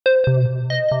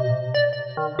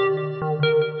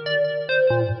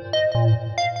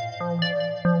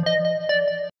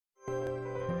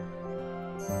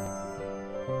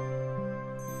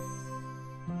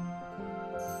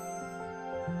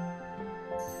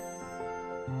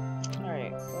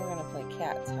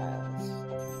cat tiles.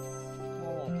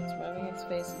 Oh look, it's rubbing its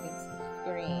face against the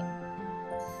screen.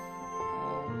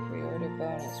 Pre-order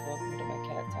bonus. Welcome to my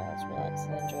cat tiles. Relax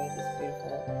and enjoy this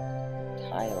beautiful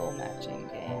tile matching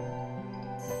game.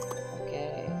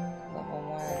 Okay, level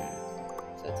 1.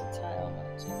 So it's a tile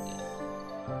matching game.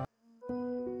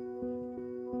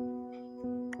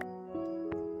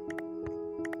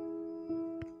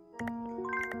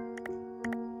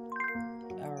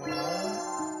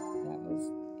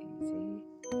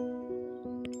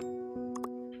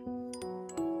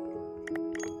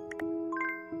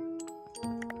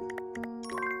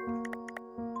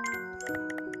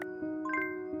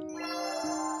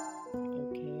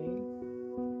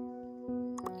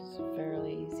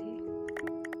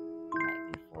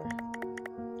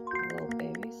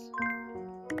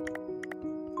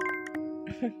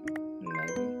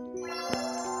 Maybe.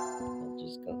 We'll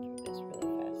just go through this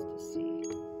really fast to see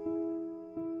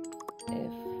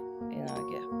if,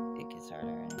 it gets harder or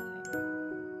anything.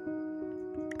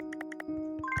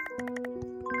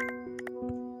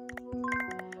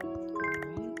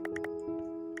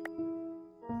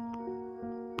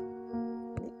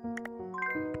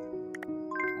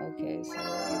 Alright. Okay, so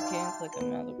you can click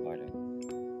another button.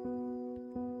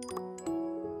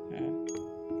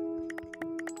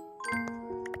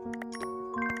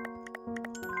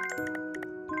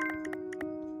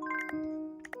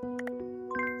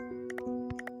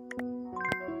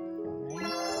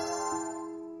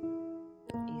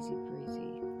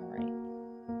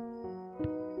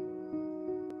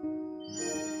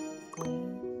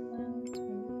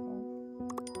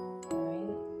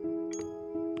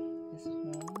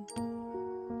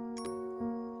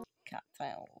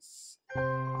 Tiles.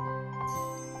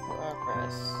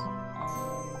 Progress.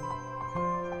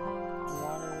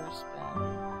 Water spin.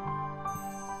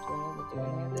 Do I need to do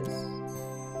any of this?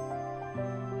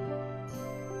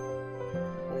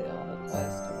 Complete all the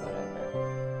quests or whatever.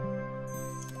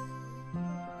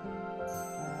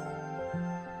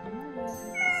 I'm gonna have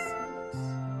level 6.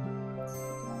 What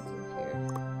can I do here?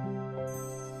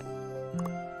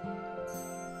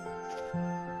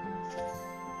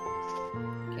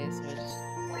 Okay, so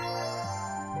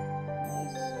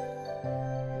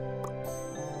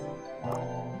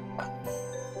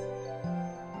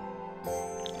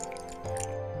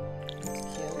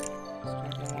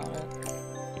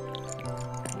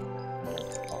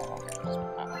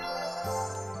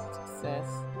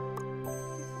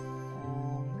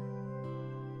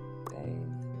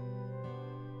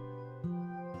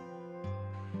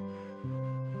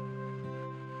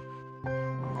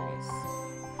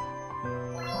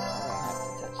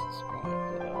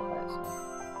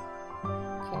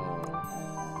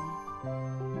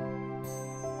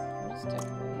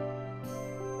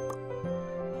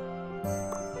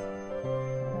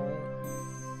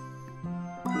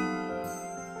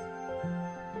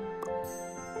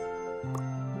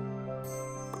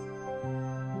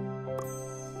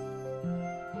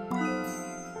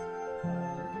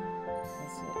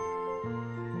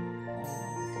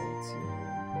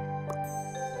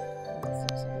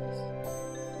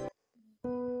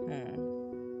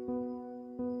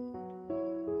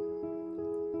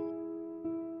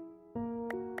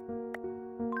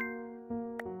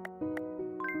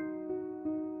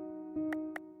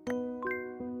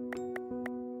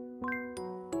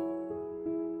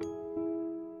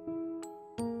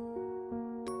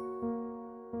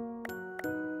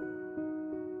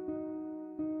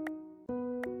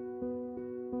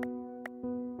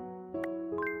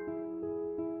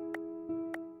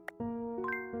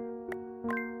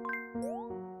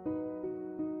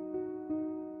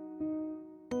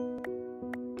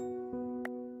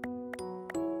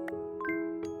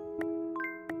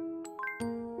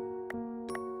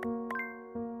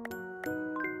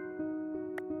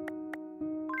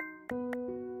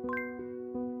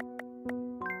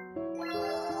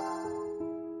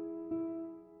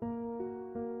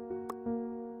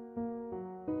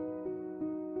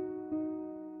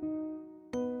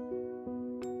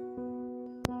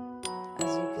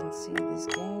I just see, this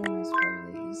game is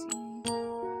fairly easy.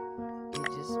 You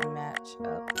just match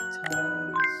up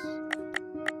tiles,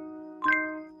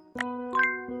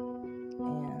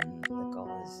 and the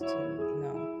goal is to,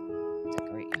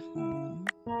 decorate your home.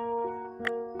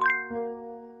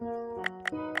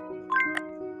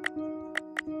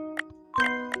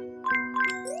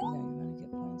 You want to get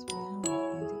points for your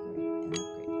home and decorate and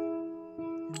upgrade.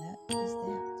 And that is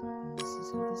that. And this is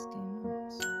how this game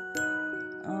works.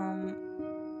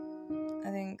 I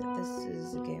think this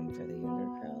is a game for the younger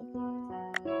crowd.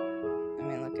 I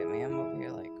mean, look at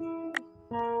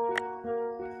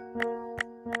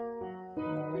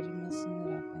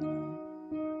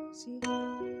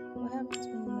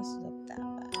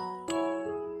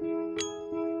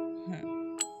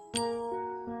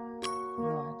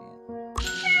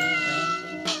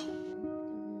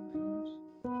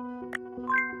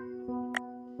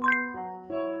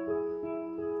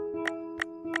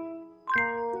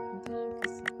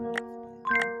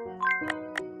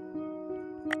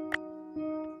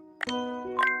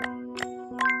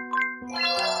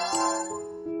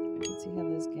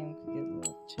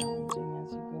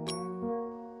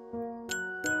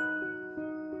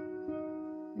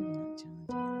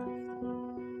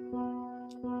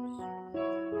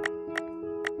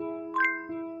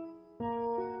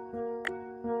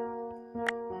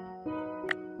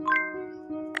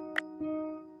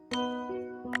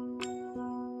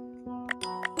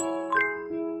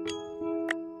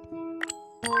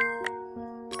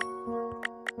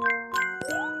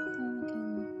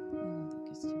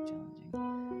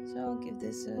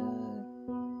this 4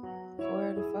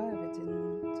 out of 5. It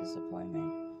didn't disappoint me.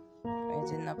 It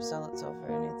didn't upsell itself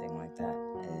or anything like that.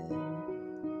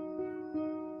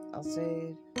 I'll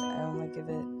say I only give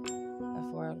it a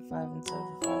 4 out of 5 instead of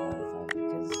a 5 out of 5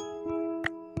 because,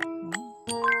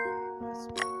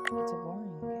 well, it's a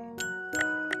boring game. But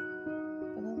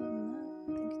other than that,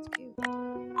 I think it's cute.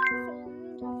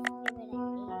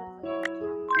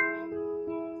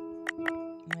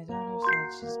 My daughter said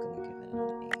she's gonna give it an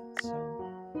 8, so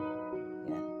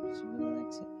yeah, she really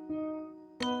likes it.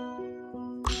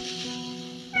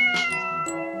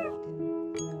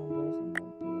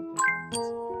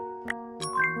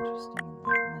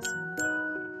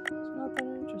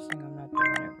 I'm not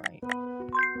doing it right.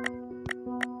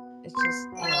 It's just,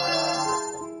 I like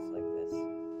puzzles like this.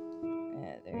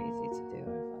 Yeah, they're easy to do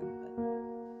and fun, but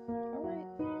alright.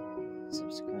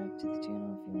 Subscribe to the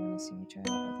channel if you want to see me try